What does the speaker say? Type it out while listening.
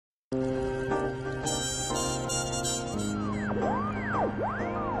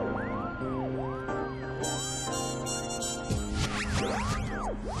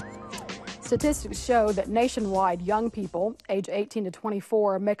Statistics show that nationwide, young people age 18 to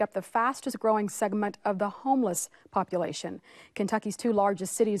 24 make up the fastest growing segment of the homeless population. Kentucky's two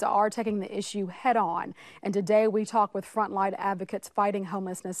largest cities are taking the issue head on. And today we talk with frontline advocates fighting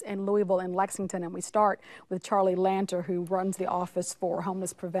homelessness in Louisville and Lexington. And we start with Charlie Lanter, who runs the Office for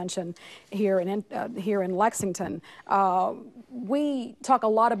Homeless Prevention here in Lexington. We talk a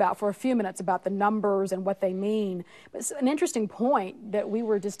lot for a few minutes about the numbers and what they mean. But an interesting point that we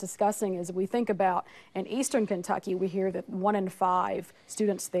were just discussing is we think about in eastern Kentucky, we hear that 1 in 5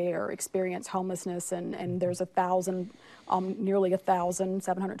 students there experience homelessness, and there's nearly 1,000,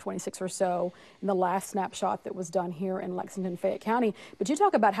 726 or so in the last snapshot that was done here in Lexington, Fayette County. But you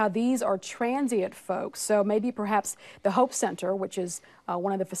talk about how these are transient folks. So maybe perhaps the Hope Center, which is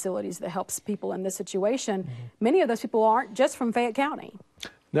one of the facilities that helps people in this situation, many of those people aren't just from Fayette County.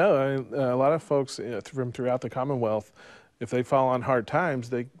 No, a lot of folks from throughout the Commonwealth, if they fall on hard times,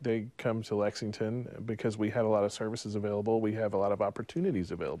 they come to Lexington because we have a lot of services available. We have a lot of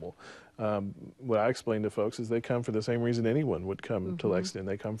opportunities available. What I explain to folks is they come for the same reason anyone would come to Lexington.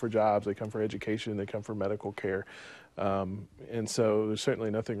 They come for jobs, they come for education, they come for medical care. And so there's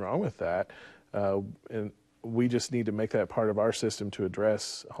certainly nothing wrong with that. And we just need to make that part of our system to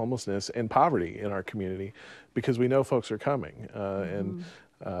address homelessness and poverty in our community because we know folks are coming.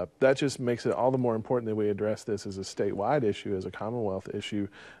 That just makes it all the more important that we address this as a statewide issue, as a Commonwealth issue,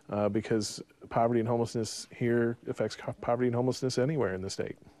 because poverty and homelessness here affects poverty and homelessness anywhere in the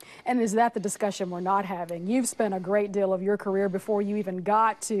state. And is that the discussion we're not having? You've spent a great deal of your career before you even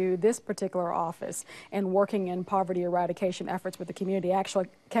got to this particular office and working in poverty eradication efforts with the Community Action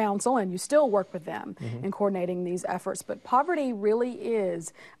Council, and you still work with them in coordinating these efforts. But poverty really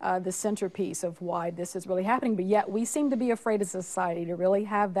is the centerpiece of why this is really happening, but yet we seem to be afraid as a society to really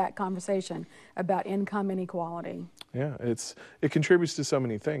have that conversation about income inequality. Yeah, it contributes to so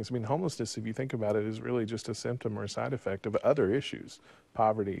many things. I mean, homelessness, if you think about it, is really just a symptom or a side effect of other issues: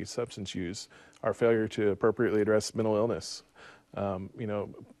 poverty, substance use, our failure to appropriately address mental illness. You know,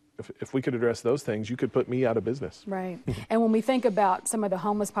 if we could address those things, you could put me out of business. Right. And when we think about some of the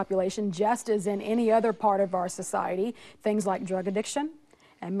homeless population, just as in any other part of our society, things like drug addiction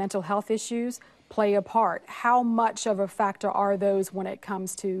and mental health issues play a part. How much of a factor are those when it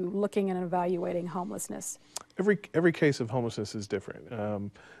comes to looking and evaluating homelessness? Every case of homelessness is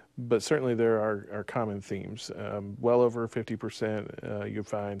different, but certainly there are common themes. Well over 50% you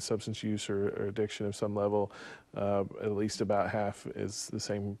find substance use or addiction of some level. At least about half is the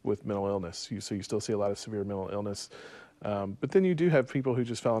same with mental illness. So you still see a lot of severe mental illness. But then you do have people who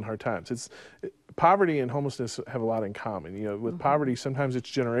just fell on hard times. Poverty and homelessness have a lot in common. You know, with poverty, sometimes it's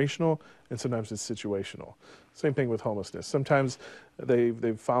generational and sometimes it's situational. Same thing with homelessness. Sometimes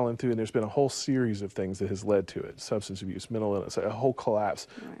they've fallen through and there's been a whole series of things that has led to it: substance abuse, mental illness, a whole collapse.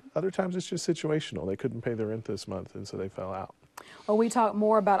 Right. Other times it's just situational. They couldn't pay their rent this month and so they fell out. Well, we talk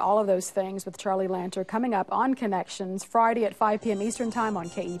more about all of those things with Charlie Lanter coming up on Connections, Friday at 5 p.m. Eastern Time on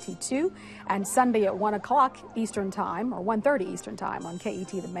KET2 and Sunday at 1 o'clock Eastern Time, or 1:30 Eastern Time on KET,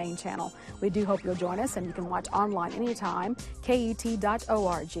 the main channel. We do hope you'll join us, and you can watch online anytime,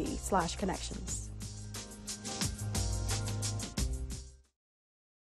 ket.org/connections.